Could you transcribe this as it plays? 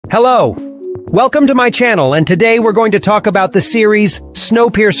Hello! Welcome to my channel, and today we're going to talk about the series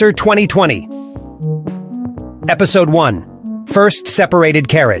Snowpiercer 2020. Episode 1. First Separated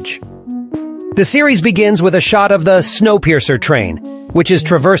Carriage. The series begins with a shot of the Snowpiercer train, which is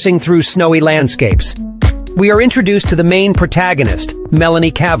traversing through snowy landscapes. We are introduced to the main protagonist,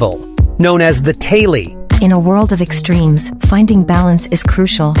 Melanie Cavill, known as the Tailie. In a world of extremes, finding balance is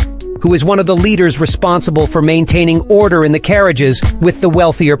crucial. Who is one of the leaders responsible for maintaining order in the carriages with the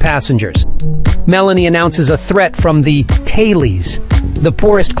wealthier passengers. Melanie announces a threat from the Tailies, the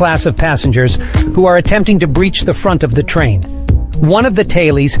poorest class of passengers, who are attempting to breach the front of the train. One of the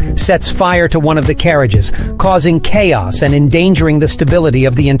Tailies sets fire to one of the carriages, causing chaos and endangering the stability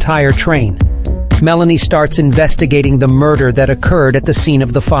of the entire train. Melanie starts investigating the murder that occurred at the scene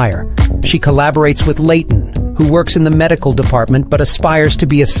of the fire. She collaborates with Leighton, who works in the medical department but aspires to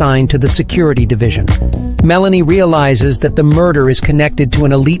be assigned to the security division. Melanie realizes that the murder is connected to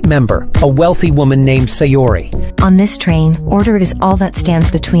an elite member, a wealthy woman named Sayori. On this train, order is all that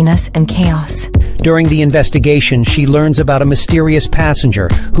stands between us and chaos. During the investigation, she learns about a mysterious passenger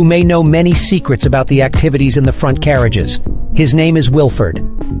who may know many secrets about the activities in the front carriages. His name is Wilford.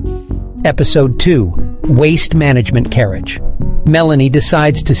 Episode 2. Waste Management Carriage. Melanie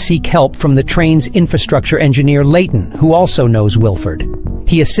decides to seek help from the train's infrastructure engineer Leighton, who also knows Wilford.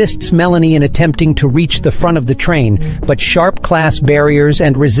 He assists Melanie in attempting to reach the front of the train, but sharp glass barriers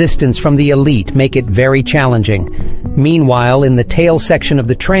and resistance from the elite make it very challenging. Meanwhile, in the tail section of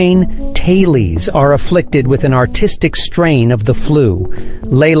the train, tailies are afflicted with an artistic strain of the flu.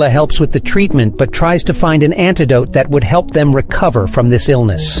 Layla helps with the treatment but tries to find an antidote that would help them recover from this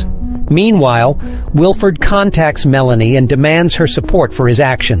illness. Meanwhile, Wilford contacts Melanie and demands her support for his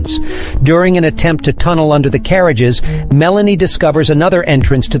actions. During an attempt to tunnel under the carriages, Melanie discovers another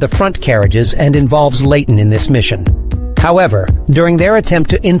entrance to the front carriages and involves Leighton in this mission. However, during their attempt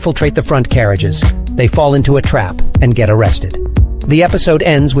to infiltrate the front carriages, they fall into a trap and get arrested. The episode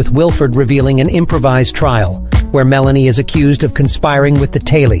ends with Wilford revealing an improvised trial, where Melanie is accused of conspiring with the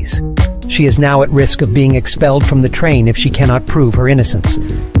Tailies. She is now at risk of being expelled from the train if she cannot prove her innocence.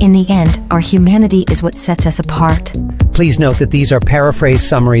 In the end, our humanity is what sets us apart. Please note that these are paraphrased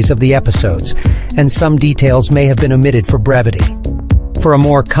summaries of the episodes, and some details may have been omitted for brevity. For a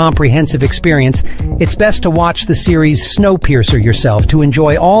more comprehensive experience, it's best to watch the series Snowpiercer yourself to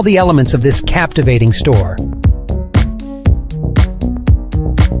enjoy all the elements of this captivating story.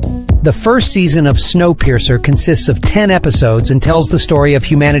 The first season of Snowpiercer consists of 10 episodes and tells the story of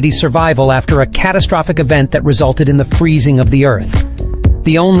humanity's survival after a catastrophic event that resulted in the freezing of the Earth.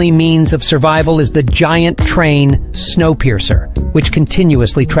 The only means of survival is the giant train Snowpiercer, which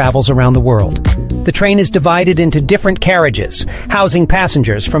continuously travels around the world. The train is divided into different carriages, housing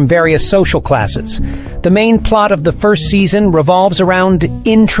passengers from various social classes. The main plot of the first season revolves around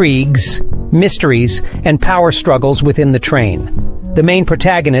intrigues, mysteries, and power struggles within the train. The main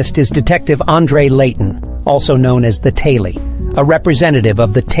protagonist is Detective Andre Leighton, also known as the Tailie, a representative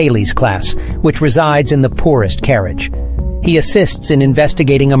of the Tailies class, which resides in the poorest carriage. He assists in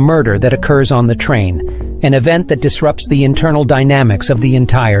investigating a murder that occurs on the train, an event that disrupts the internal dynamics of the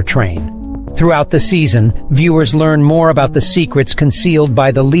entire train. Throughout the season, viewers learn more about the secrets concealed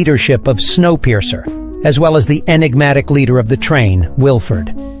by the leadership of Snowpiercer, as well as the enigmatic leader of the train,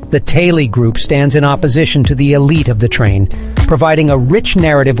 Wilford. The Tailie group stands in opposition to the elite of the train, providing a rich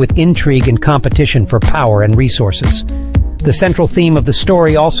narrative with intrigue and competition for power and resources. The central theme of the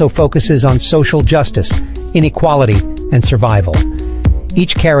story also focuses on social justice, inequality, and survival.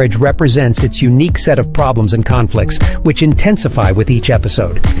 Each carriage represents its unique set of problems and conflicts, which intensify with each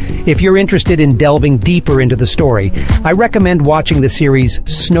episode. If you're interested in delving deeper into the story, I recommend watching the series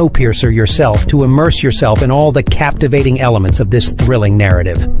Snowpiercer yourself to immerse yourself in all the captivating elements of this thrilling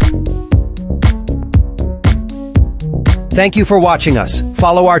narrative. Thank you for watching us.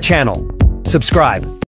 Follow our channel. Subscribe.